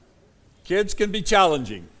Kids can be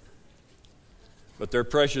challenging, but they're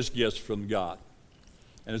precious gifts from God.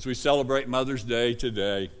 And as we celebrate Mother's Day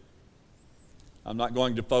today, I'm not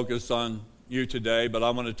going to focus on you today, but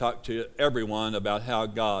I want to talk to everyone about how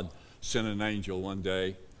God sent an angel one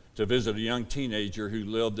day to visit a young teenager who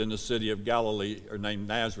lived in the city of Galilee, or named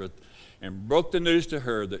Nazareth, and broke the news to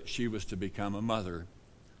her that she was to become a mother.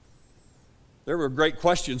 There were great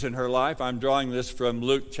questions in her life. I'm drawing this from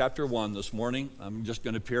Luke chapter 1 this morning. I'm just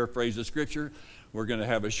going to paraphrase the scripture. We're going to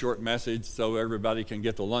have a short message so everybody can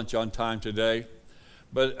get to lunch on time today.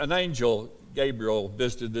 But an angel, Gabriel,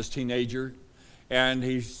 visited this teenager, and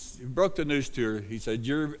he broke the news to her. He said,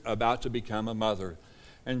 "You're about to become a mother."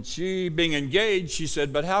 And she, being engaged, she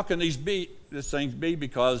said, "But how can these things be?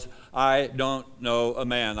 Because I don't know a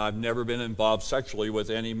man. I've never been involved sexually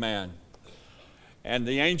with any man." And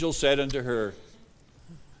the angel said unto her,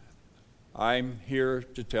 "I'm here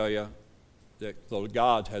to tell you that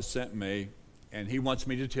God has sent me, and he wants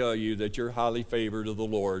me to tell you that you're highly favored of the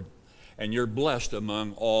Lord, and you're blessed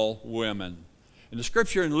among all women." And the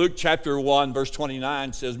scripture in Luke chapter 1, verse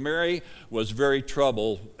 29 says, Mary was very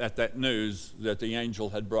troubled at that news that the angel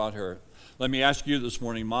had brought her. Let me ask you this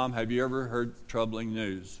morning, Mom, have you ever heard troubling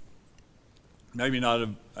news? Maybe not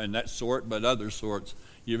in that sort, but other sorts.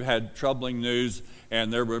 You've had troubling news,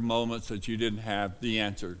 and there were moments that you didn't have the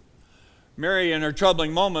answer. Mary, in her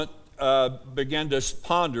troubling moment, began to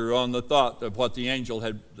ponder on the thought of what the angel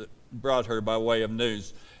had brought her by way of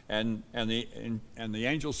news. And the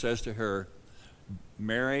angel says to her,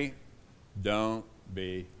 "Mary, don't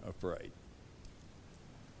be afraid."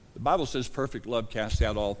 The Bible says perfect love casts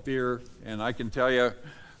out all fear, and I can tell you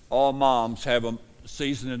all moms have a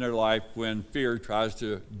season in their life when fear tries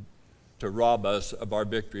to rob us of our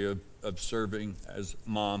victory of serving as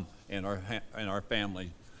mom and our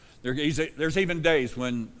family. There's even days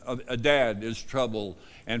when a dad is troubled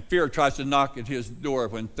and fear tries to knock at his door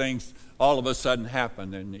when things all of a sudden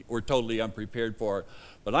happen and we're totally unprepared for it.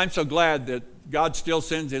 But I'm so glad that God still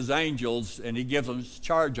sends his angels and he gives them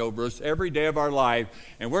charge over us every day of our life.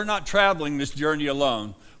 And we're not traveling this journey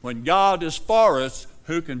alone. When God is for us,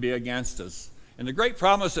 who can be against us? And the great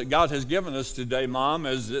promise that God has given us today, Mom,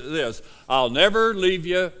 is this: I'll never leave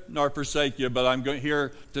you nor forsake you, but I'm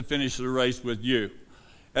here to finish the race with you.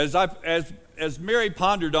 As Mary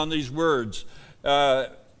pondered on these words, the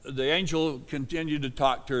angel continued to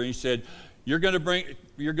talk to her. He said, You're going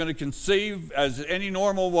to conceive as any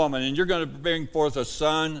normal woman, and you're going to bring forth a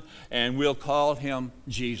son, and we'll call him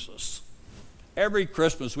Jesus. Every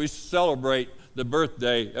Christmas we celebrate the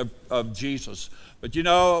birthday of Jesus. But you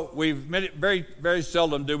know, very, very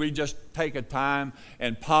seldom do we just take a time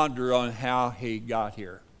and ponder on how he got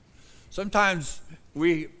here. Sometimes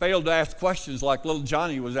we fail to ask questions like little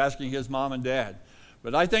Johnny was asking his mom and dad.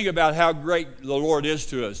 But I think about how great the Lord is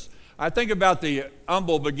to us. I think about the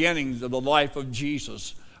humble beginnings of the life of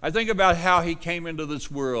Jesus. I think about how he came into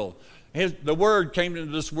this world. The Word came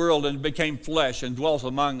into this world and became flesh and dwelt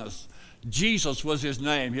among us. Jesus was his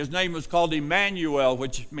name. His name was called Emmanuel,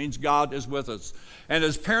 which means God is with us. And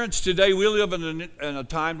as parents today, we live in a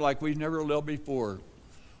time like we've never lived before.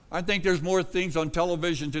 I think there's more things on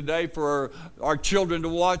television today for our children to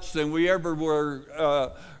watch than we ever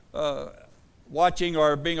were watching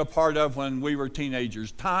or being a part of when we were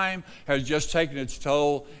teenagers. Time has just taken its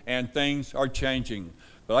toll and things are changing.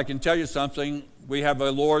 But I can tell you something. We have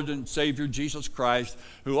a Lord and Savior, Jesus Christ,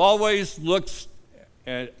 who always looks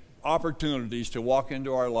at opportunities to walk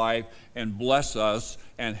into our life and bless us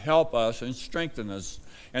and help us and strengthen us.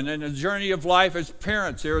 And in the journey of life as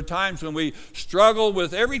parents, there are times when we struggle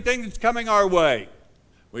with everything that's coming our way.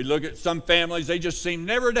 We look at some families, they just seem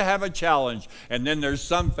never to have a challenge. And then there's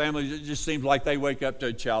some families that just seems like they wake up to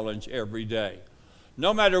a challenge every day.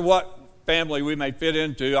 No matter what family we may fit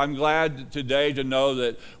into, I'm glad today to know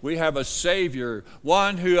that we have a Savior,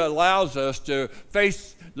 one who allows us to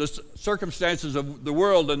face the circumstances of the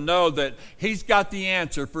world and know that he's got the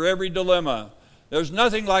answer for every dilemma. There's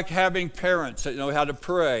nothing like having parents that know how to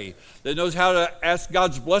pray, that knows how to ask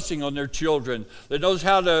God's blessing on their children, that knows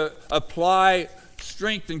how to apply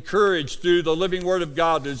strength and courage through the living Word of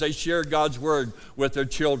God as they share God's Word with their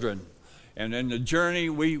children. And in the journey,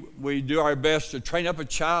 we do our best to train up a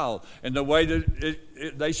child in the way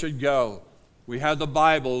that they should go. We have the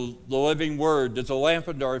Bible, the living Word. It's a lamp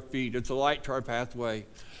unto our feet. It's a light to our pathway.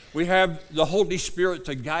 We have the Holy Spirit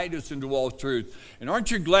to guide us into all truth. And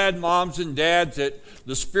aren't you glad, moms and dads, that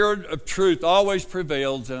the Spirit of truth always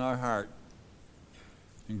prevails in our heart?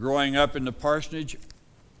 And growing up in the parsonage,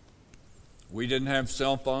 we didn't have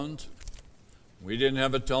cell phones. We didn't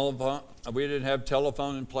have a telephone. We didn't have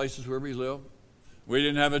telephone in places where we lived. We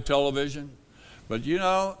didn't have a television. But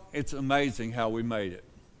it's amazing how we made it.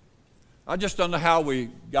 I just don't know how we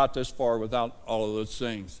got this far without all of those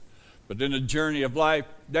things. But in the journey of life,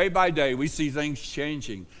 day by day, we see things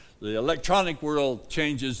changing. The electronic world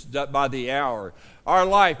changes by the hour. Our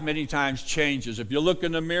life many times changes. If you look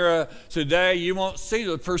in the mirror today, you won't see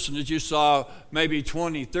the person that you saw maybe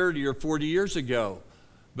 20, 30, or 40 years ago.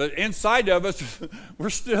 But inside of us, we're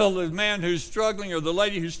still the man who's struggling or the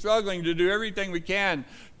lady who's struggling to do everything we can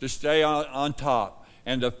to stay on top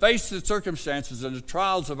and to face the circumstances and the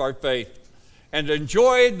trials of our faith and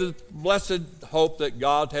enjoy the blessed hope that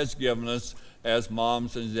God has given us as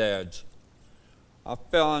moms and dads. I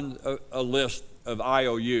found a list of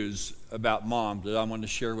IOUs about moms that I want to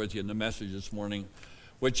share with you in the message this morning,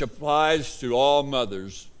 which applies to all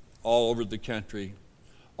mothers all over the country,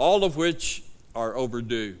 all of which are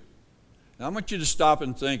overdue. Now, I want you to stop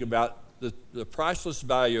and think about the priceless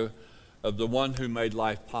value of the one who made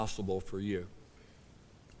life possible for you.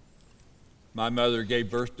 My mother gave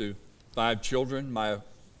birth to 5 children. My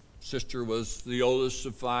sister was the oldest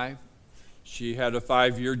of 5. She had a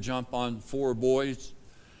 5-year jump on 4 boys.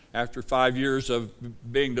 After 5 years of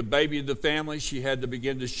being the baby of the family, she had to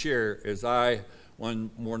begin to share as I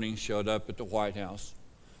one morning showed up at the White House.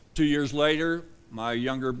 2 years later, my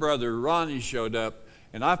younger brother, Ronnie, showed up,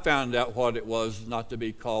 and I found out what it was not to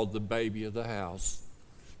be called the baby of the house.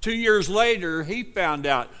 2 years later, he found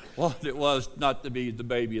out what it was not to be the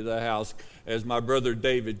baby of the house as my brother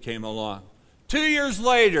David came along. 2 years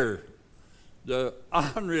later, the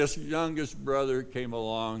Andrea's youngest brother came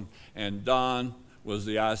along, and Don was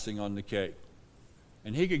the icing on the cake.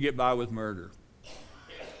 And he could get by with murder.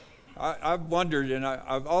 I've wondered, and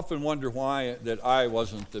I've often wondered why that I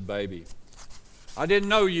wasn't the baby. I didn't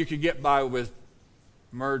know you could get by with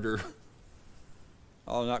murder.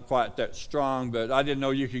 Oh, not quite that strong, but I didn't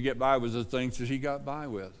know you could get by with the things that he got by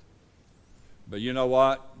with. But you know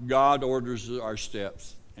what? God orders our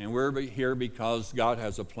steps. And we're here because God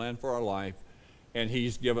has a plan for our life, and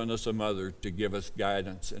he's given us a mother to give us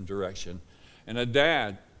guidance and direction, and a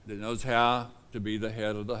dad that knows how to be the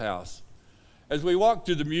head of the house. As we walk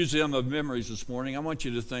through the Museum of Memories this morning, I want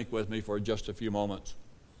you to think with me for just a few moments.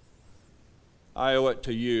 I owe it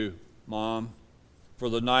to you, Mom, for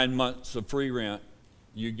the 9 months of free rent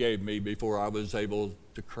you gave me before I was able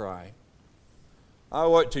to cry. I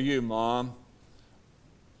owe it to you, Mom,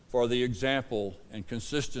 for the example and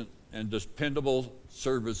consistent and dependable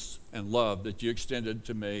service and love that you extended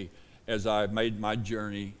to me as I made my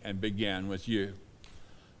journey and began with you.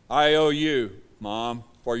 I owe you, Mom,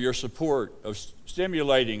 for your support of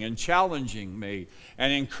stimulating and challenging me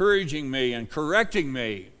and encouraging me and correcting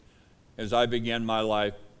me as I began my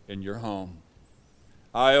life in your home.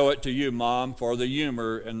 I owe it to you, Mom, for the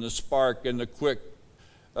humor and the spark and the quick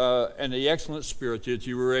and the excellent spirit that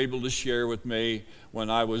you were able to share with me when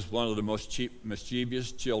I was one of the most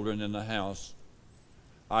mischievous children in the house.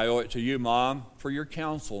 I owe it to you, Mom, for your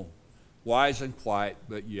counsel, wise and quiet,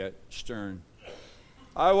 but yet stern.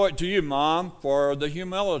 I owe it to you, Mom, for the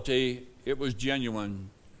humility. It was genuine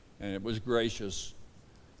and it was gracious.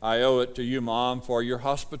 I owe it to you, Mom, for your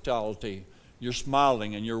hospitality, your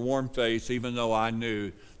smiling and your warm face, even though I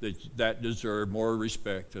knew that deserved more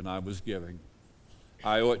respect than I was giving.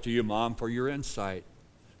 I owe it to you, Mom, for your insight.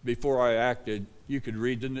 Before I acted, you could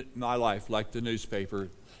read my life like the newspaper,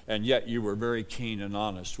 and yet you were very keen and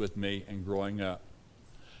honest with me in growing up.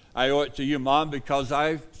 I owe it to you, Mom, because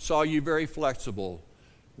I saw you very flexible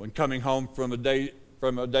when coming home from a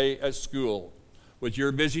day at school with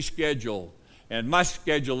your busy schedule and my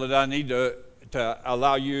schedule that I need to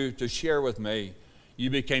allow you to share with me. You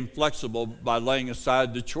became flexible by laying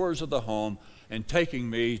aside the chores of the home and taking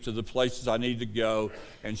me to the places I need to go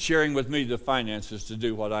and sharing with me the finances to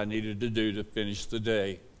do what I needed to do to finish the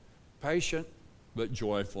day. Patient, but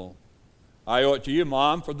joyful. I owe it to you,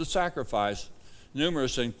 Mom, for the sacrifice,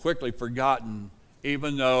 numerous and quickly forgotten,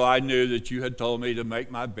 even though I knew that you had told me to make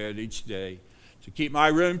my bed each day, to keep my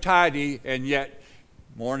room tidy, and yet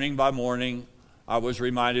morning by morning I was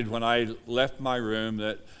reminded when I left my room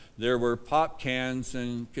that there were pop cans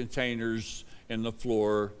and containers in the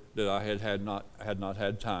floor that I had not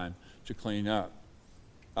had time to clean up.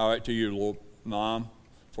 I owe it to you, Lord, Mom,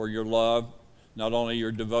 for your love, not only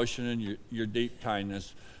your devotion and your deep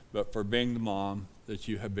kindness, but for being the mom that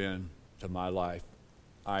you have been to my life.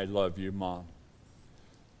 I love you, Mom.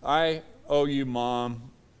 I owe you,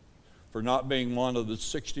 Mom, for not being one of the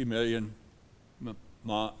 60 million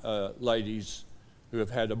ladies who have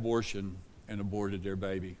had abortion and aborted their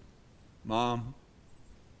baby. Mom,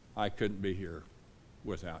 I couldn't be here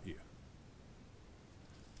without you.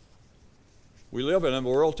 We live in a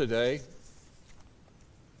world today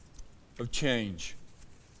of change.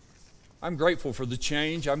 I'm grateful for the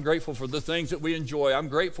change. I'm grateful for the things that we enjoy. I'm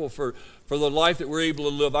grateful for the life that we're able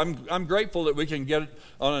to live. I'm grateful that we can get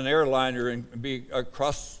on an airliner and be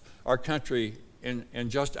across our country in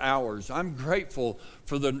just hours. I'm grateful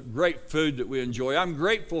for the great food that we enjoy. I'm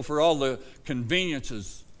grateful for all the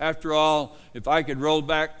conveniences. After all, if I could roll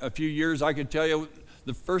back a few years, I could tell you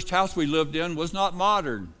the first house we lived in was not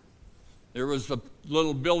modern. There was a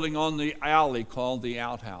little building on the alley called the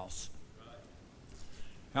outhouse.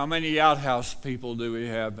 How many outhouse people do we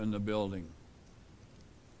have in the building?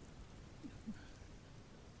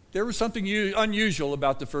 There was something unusual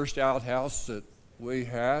about the first outhouse that we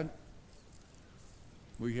had.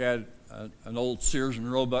 We had an old Sears and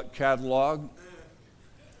Roebuck catalog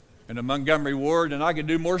in the Montgomery Ward, and I could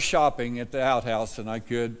do more shopping at the outhouse than I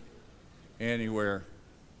could anywhere.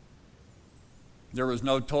 There was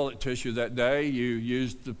no toilet tissue that day. You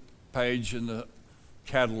used the page in the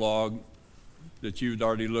catalog that you'd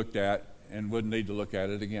already looked at and wouldn't need to look at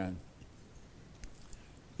it again.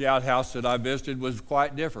 The outhouse that I visited was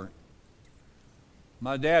quite different.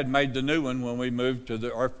 My dad made the new one when we moved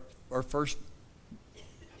to our first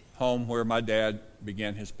home where my dad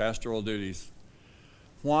began his pastoral duties.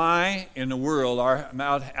 Why in the world our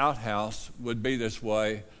outhouse would be this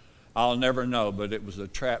way, I'll never know, but it was a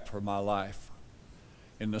trap for my life.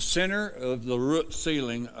 In the center of the root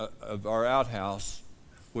ceiling of our outhouse,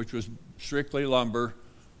 which was strictly lumber,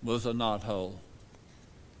 was a knothole.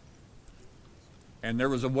 And there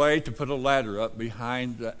was a way to put a ladder up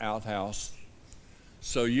behind the outhouse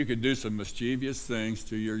so you could do some mischievous things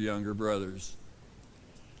to your younger brothers.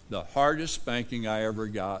 The hardest spanking I ever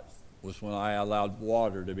got was when I allowed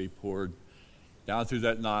water to be poured down through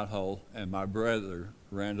that knothole, and my brother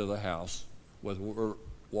ran to the house with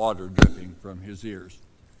water dripping from his ears.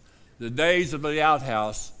 The days of the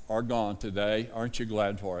outhouse are gone today. Aren't you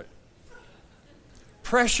glad for it?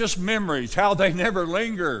 Precious memories, how they never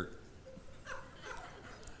linger.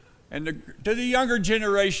 And to the younger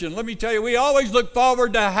generation, let me tell you, we always look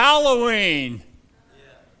forward to Halloween. Yeah.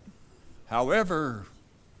 However,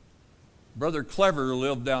 Brother Clever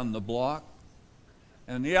lived down the block,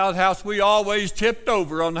 and the outhouse we always tipped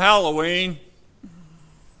over on Halloween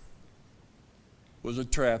was a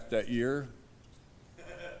trap that year.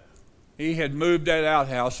 He had moved that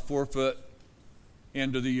outhouse 4 foot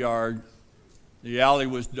into the yard. The alley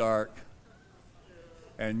was dark,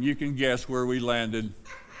 and you can guess where we landed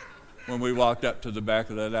when we walked up to the back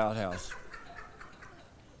of that outhouse.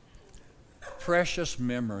 Precious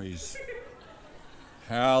memories.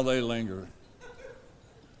 How they linger.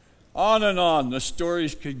 On and on the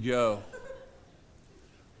stories could go.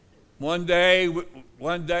 One day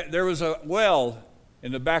there was a well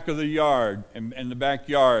in the back of the yard, in the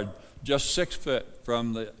backyard, just 6 foot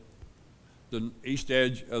from the east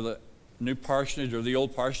edge of the new parsonage, or the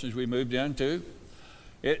old parsonage we moved into.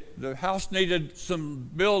 The house needed some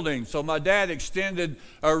building, so my dad extended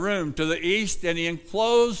a room to the east, and he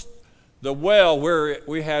enclosed the well where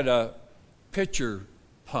we had a pitcher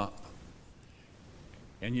pump.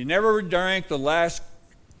 And you never drank the last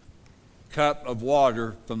cup of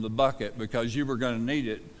water from the bucket because you were going to need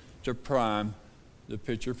it to prime the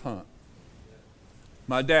pitcher pump.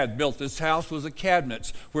 My dad built this house with the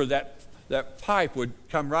cabinets where that pipe would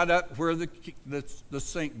come right up where the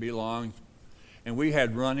sink belonged, and we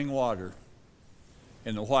had running water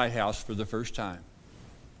in the White House for the first time.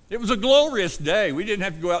 It was a glorious day. We didn't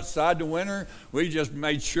have to go outside in the winter. We just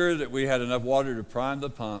made sure that we had enough water to prime the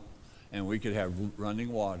pump, and we could have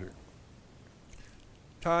running water.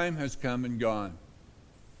 Time has come and gone.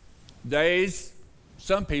 Days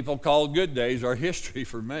some people call good days are history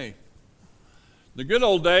for me. The good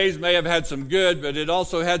old days may have had some good, but it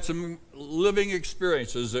also had some living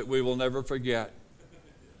experiences that we will never forget.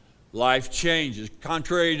 Life changes,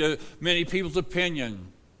 contrary to many people's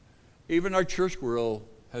opinion. Even our church world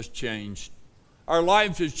has changed. Our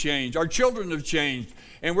lives have changed. Our children have changed.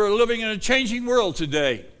 And we're living in a changing world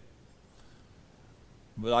today.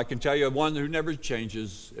 But I can tell you one who never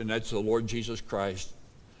changes, and that's the Lord Jesus Christ.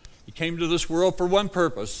 He came to this world for one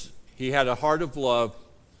purpose. He had a heart of love.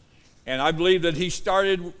 And I believe that he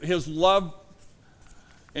started his love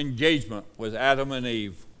engagement with Adam and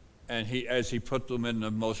Eve, and as he put them in the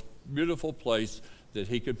most beautiful place that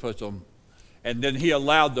he could put them. And then he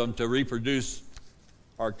allowed them to reproduce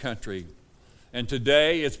our country. And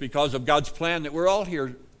today it's because of God's plan that we're all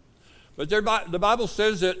here. But the Bible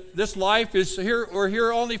says that this life is here, we're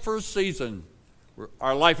here only for a season.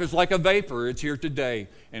 Our life is like a vapor. It's here today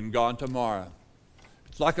and gone tomorrow.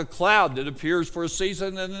 It's like a cloud that appears for a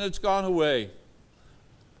season and then it's gone away.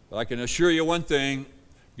 But I can assure you one thing,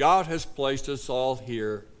 God has placed us all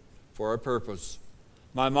here for a purpose.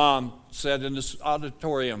 My mom said in this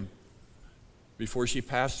auditorium before she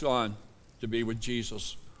passed on to be with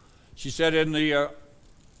Jesus, she said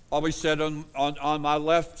always said on my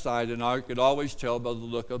left side, and I could always tell by the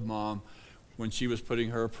look of Mom when she was putting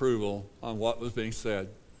her approval on what was being said.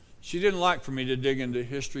 She didn't like for me to dig into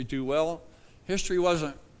history too well. History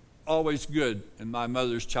wasn't always good in my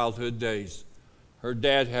mother's childhood days. Her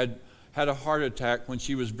dad had a heart attack when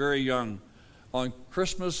she was very young. On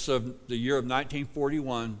Christmas of the year of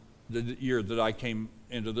 1941, the year that I came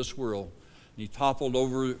into this world, he toppled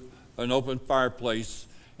over an open fireplace,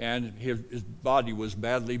 and his body was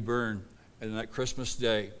badly burned on that Christmas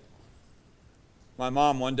day. My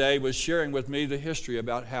mom one day was sharing with me the history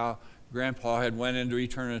about how Grandpa had went into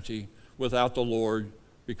eternity without the Lord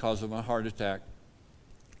because of a heart attack.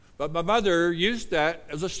 But my mother used that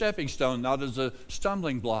as a stepping stone, not as a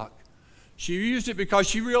stumbling block. She used it because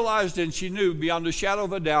she realized and she knew beyond a shadow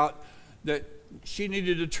of a doubt that she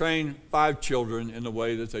needed to train 5 children in the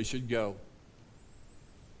way that they should go.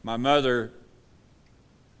 My mother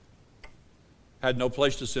had no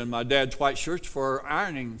place to send my dad's white shirts for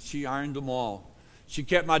ironing. She ironed them all. She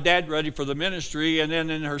kept my dad ready for the ministry, and then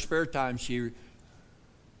in her spare time, she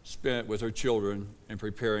spent it with her children and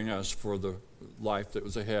preparing us for the life that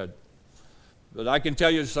was ahead. But I can tell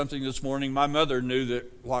you something this morning. My mother knew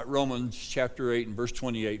that what Romans chapter 8 and verse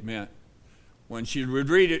 28 meant. When she would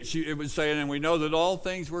read it, it would say, "And we know that all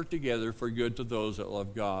things work together for good to those that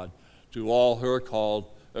love God, to all who are called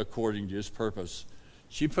according to his purpose."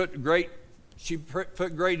 She put great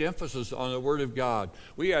emphasis on the Word of God.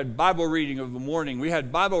 We had Bible reading of the morning. We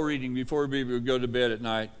had Bible reading before we would go to bed at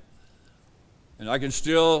night. And I can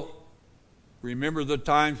still remember the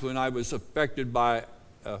times when I was affected by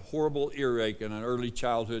a horrible earache in an early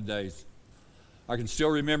childhood days. I can still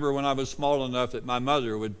remember when I was small enough that my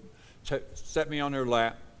mother would set me on her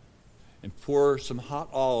lap and pour some hot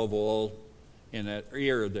olive oil in that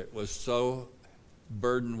ear that was so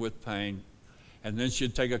burdened with pain. And then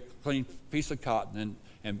she'd take a clean piece of cotton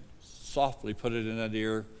and softly put it in that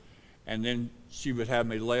ear. And then she would have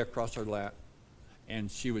me lay across her lap, and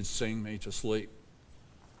she would sing me to sleep.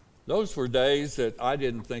 Those were days that I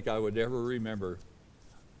didn't think I would ever remember.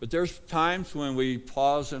 But there's times when we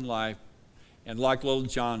pause in life, and like little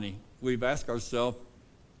Johnny, we've asked ourselves,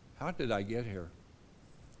 how did I get here?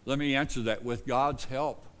 Let me answer that. With God's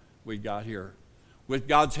help, we got here. With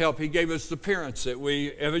God's help, he gave us the parents that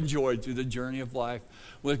we have enjoyed through the journey of life.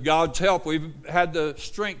 With God's help, we've had the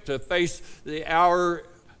strength to face the hour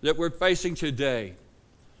that we're facing today.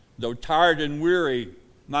 Though tired and weary,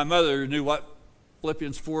 my mother knew what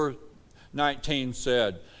Philippians 4:19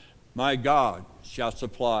 said. "My God shall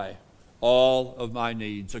supply all of my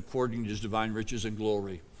needs according to his divine riches and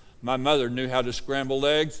glory." My mother knew how to scramble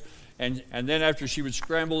eggs, and then after she would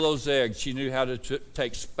scramble those eggs, she knew how to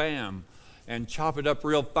take Spam and chop it up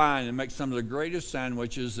real fine and make some of the greatest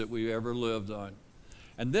sandwiches that we ever lived on.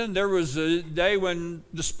 And then there was a day when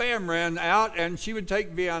the Spam ran out, and she would take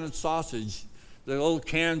Vienna sausage, the little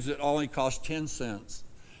cans that only cost 10 cents.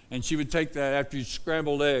 And she would take that after you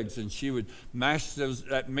scrambled eggs, and she would mash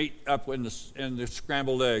that meat up in the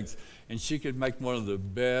scrambled eggs, and she could make one of the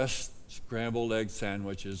best scrambled egg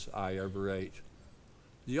sandwiches I ever ate.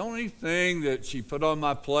 The only thing that she put on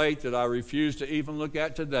my plate that I refuse to even look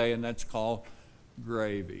at today, and that's called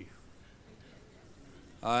gravy.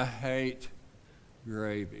 I hate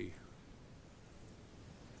gravy.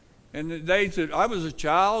 In the days that I was a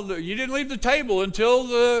child, you didn't leave the table until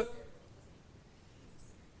the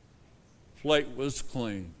plate was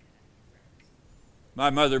clean.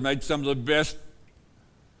 My mother made some of the best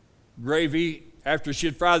gravy. After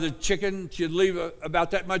she'd fry the chicken, she'd leave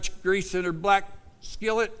about that much grease in her black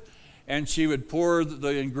skillet, and she would pour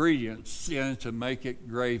the ingredients in to make it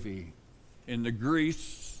gravy in the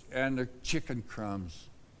grease and the chicken crumbs.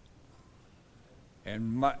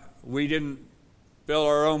 And we didn't fill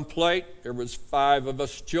our own plate. There was 5 of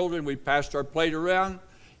us children. We passed our plate around,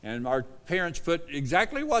 and our parents put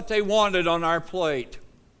exactly what they wanted on our plate.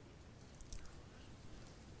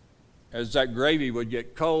 As that gravy would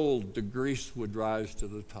get cold, the grease would rise to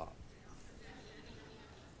the top.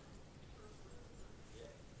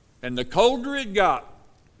 And the colder it got,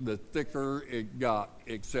 the thicker it got,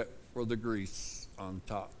 except for the grease on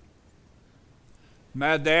top.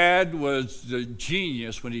 My dad was the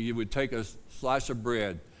genius when he would take a slice of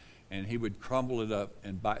bread and he would crumble it up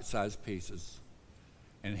in bite-sized pieces.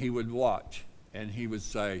 And he would watch and he would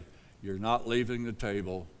say, "You're not leaving the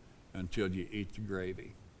table until you eat the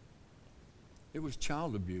gravy." It was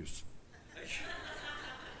child abuse.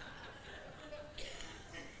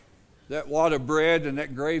 that wad of bread and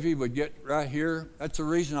that gravy would get right here. That's the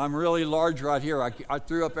reason I'm really large right here. I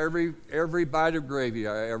threw up every bite of gravy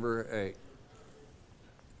I ever ate.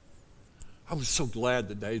 I was so glad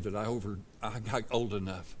the day that I got old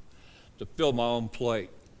enough to fill my own plate.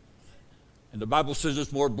 And the Bible says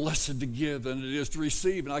it's more blessed to give than it is to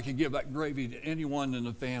receive, and I could give that gravy to anyone in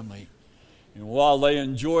the family. And while they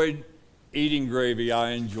enjoyed eating gravy,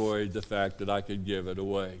 I enjoyed the fact that I could give it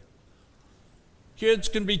away. Kids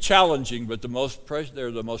can be challenging, but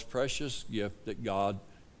they're the most precious gift that God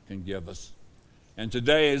can give us. And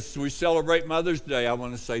today, as we celebrate Mother's Day, I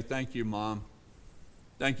want to say thank you, Mom.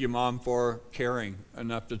 Thank you, Mom, for caring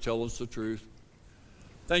enough to tell us the truth.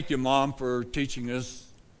 Thank you, Mom, for teaching us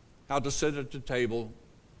how to sit at the table,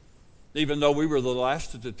 even though we were the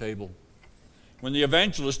last at the table. When the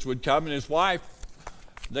evangelist would come and his wife,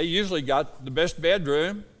 they usually got the best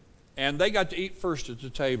bedroom, and they got to eat first at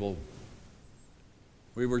the table.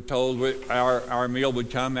 We were told our meal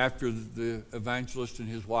would come after the evangelist and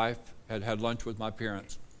his wife had had lunch with my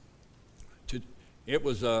parents. It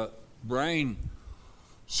was a brain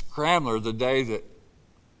scrambler the day that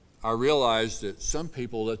I realized that some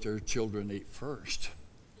people let their children eat first.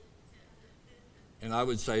 And I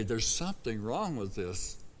would say, there's something wrong with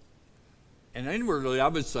this. And inwardly I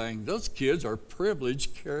was saying, those kids are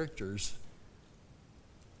privileged characters.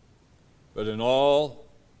 But in all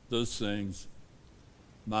those things,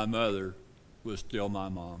 my mother was still my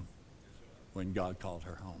mom when God called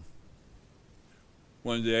her home.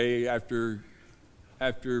 One day after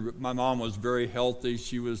my mom was very healthy,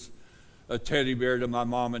 she was a teddy bear to my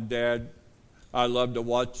mom and dad. I loved to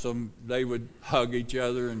watch them. They would hug each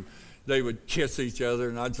other and they would kiss each other,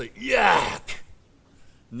 and I'd say, yuck,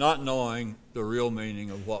 not knowing the real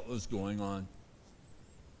meaning of what was going on.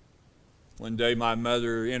 One day my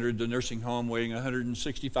mother entered the nursing home weighing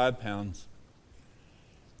 165 pounds.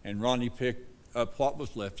 And Ronnie picked up what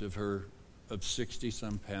was left of her of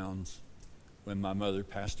 60-some pounds when my mother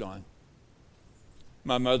passed on.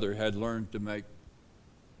 My mother had learned to make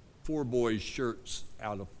 4 boys' shirts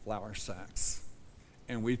out of flour sacks,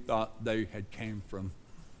 and we thought they had came from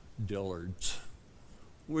Dillard's.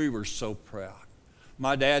 We were so proud.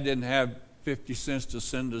 My dad didn't have 50 cents to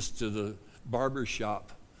send us to the barber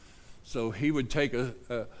shop, so he would take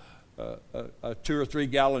a 2 or 3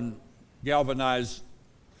 gallon galvanized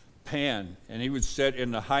pan, and he would set it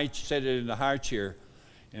in the high chair,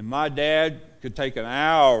 and my dad could take an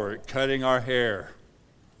hour at cutting our hair,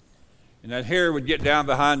 and that hair would get down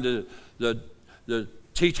behind the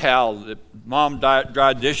tea towel that Mom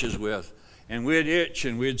dried dishes with, and we'd itch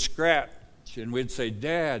and we'd scratch and we'd say,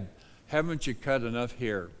 Dad, haven't you cut enough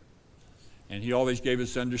hair? And he always gave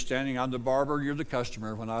us understanding, I'm the barber, you're the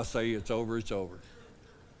customer. When I say it's over, it's over.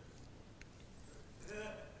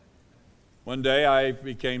 One day I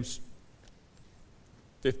became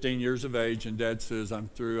 15 years of age, and Dad says, I'm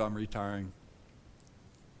through, I'm retiring.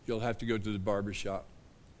 You'll have to go to the barber shop.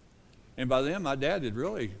 And by then, my dad had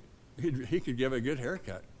he could give a good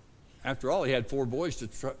haircut. After all, he had 4 boys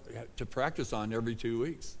to practice on every 2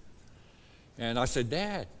 weeks. And I said,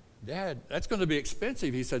 Dad, that's going to be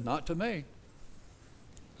expensive. He said, not to me.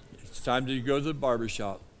 It's time to go to the barber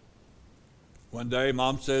shop. One day,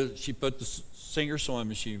 Mom says, she put the Singer sewing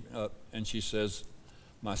machine up, and she says,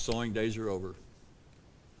 my sewing days are over.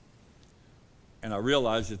 And I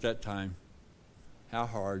realized at that time how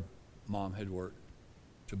hard Mom had worked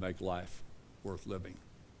to make life worth living.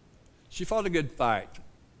 She fought a good fight.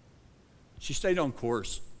 She stayed on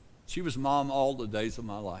course. She was Mom all the days of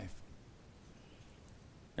my life.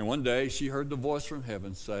 And one day she heard the voice from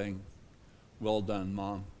heaven saying, well done,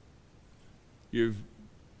 Mom. You've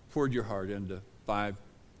poured your heart into 5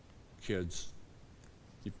 kids.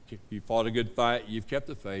 You fought a good fight. You've kept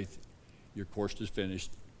the faith. Your course is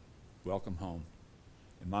finished. Welcome home.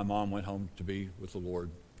 And my mom went home to be with the Lord.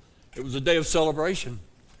 It was a day of celebration.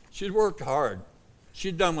 She'd worked hard.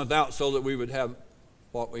 She'd done without so that we would have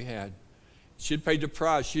what we had. She'd paid the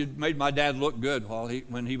price. She'd made my dad look good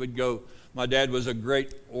when he would go. My dad was a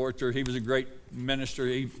great orator. He was a great minister.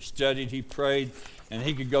 He studied, he prayed, and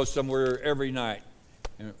he could go somewhere every night.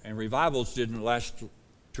 And revivals didn't last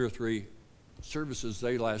 2 or 3 services.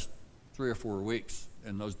 They last 3 or 4 weeks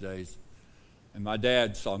in those days. And my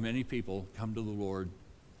dad saw many people come to the Lord.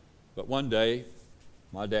 But one day,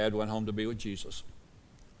 my dad went home to be with Jesus.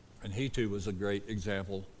 And he too was a great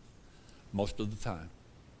example most of the time.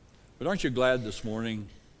 But aren't you glad this morning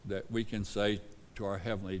that we can say to our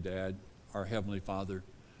Heavenly Dad, our Heavenly Father,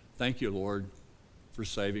 thank you, Lord, for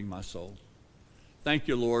saving my soul. Thank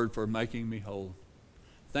you, Lord, for making me whole.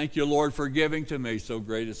 Thank you, Lord, for giving to me so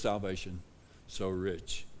great a salvation, so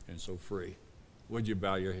rich and so free. Would you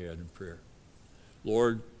bow your head in prayer?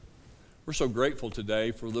 Lord, we're so grateful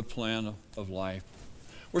today for the plan of life.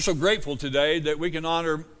 We're so grateful today that we can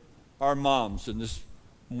honor our moms in this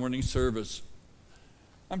morning service.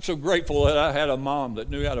 I'm so grateful that I had a mom that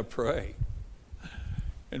knew how to pray.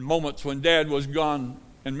 In moments when Dad was gone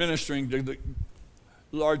and ministering to the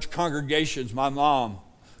large congregations, my mom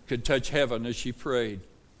could touch heaven as she prayed.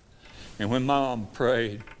 And when Mom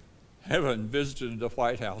prayed, heaven visited the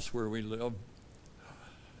White House where we live.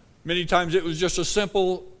 Many times it was just a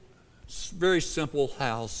simple, very simple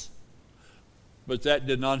house, but that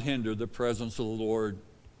did not hinder the presence of the Lord.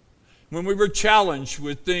 When we were challenged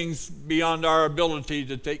with things beyond our ability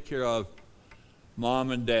to take care of,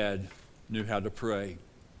 Mom and Dad knew how to pray.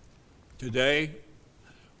 Today,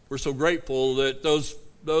 we're so grateful that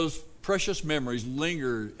those precious memories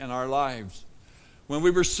linger in our lives. When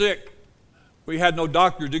we were sick, we had no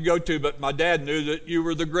doctor to go to, but my dad knew that you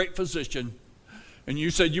were the great physician. And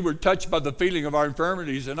you said you were touched by the feeling of our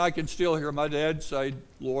infirmities, and I can still hear my dad say,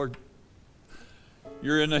 Lord,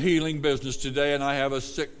 you're in the healing business today, and I have a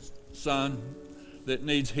sick son that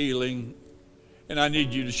needs healing, and I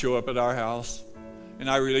need you to show up at our house. And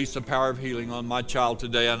I release the power of healing on my child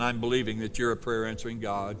today, and I'm believing that you're a prayer-answering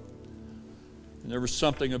God. And there was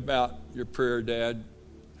something about your prayer, Dad,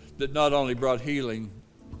 that not only brought healing,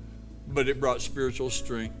 but it brought spiritual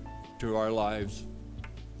strength to our lives.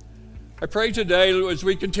 I pray today, as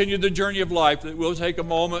we continue the journey of life, that we'll take a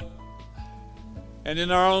moment, and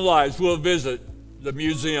in our own lives, we'll visit the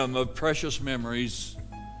Museum of Precious Memories.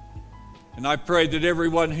 And I pray that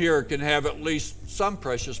everyone here can have at least some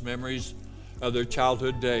precious memories of their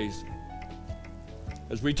childhood days.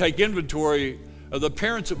 As we take inventory of the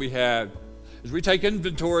parents that we had, as we take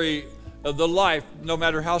inventory of the life, no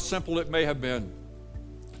matter how simple it may have been,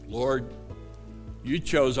 Lord, you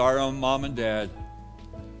chose our own mom and dad,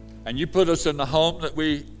 and you put us in the home that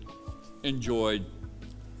we enjoyed,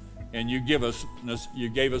 and you gave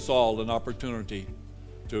us all an opportunity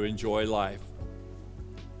to enjoy life.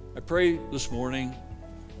 I pray this morning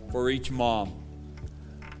for each mom.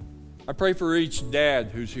 I pray for each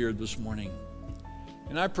dad who's here this morning.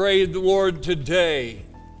 And I pray, Lord, today,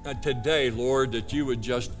 Lord, that you would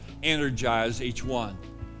just energize each one.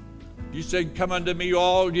 You said, come unto me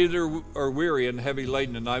all you that are weary and heavy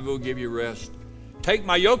laden, and I will give you rest. Take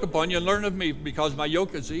my yoke upon you and learn of me, because my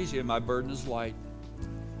yoke is easy and my burden is light.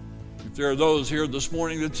 If there are those here this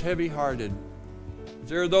morning that's heavy-hearted, if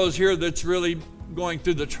there are those here that's really going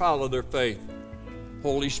through the trial of their faith,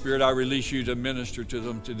 Holy Spirit, I release you to minister to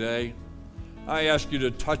them today. I ask you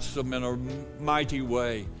to touch them in a mighty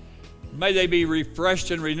way. May they be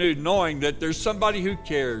refreshed and renewed, knowing that there's somebody who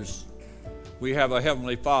cares. We have a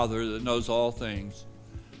Heavenly Father that knows all things.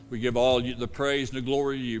 We give all the praise and the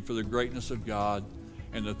glory to you for the greatness of God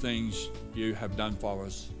and the things you have done for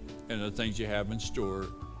us and the things you have in store.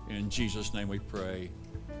 In Jesus' name we pray.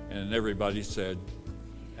 And everybody said,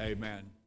 amen.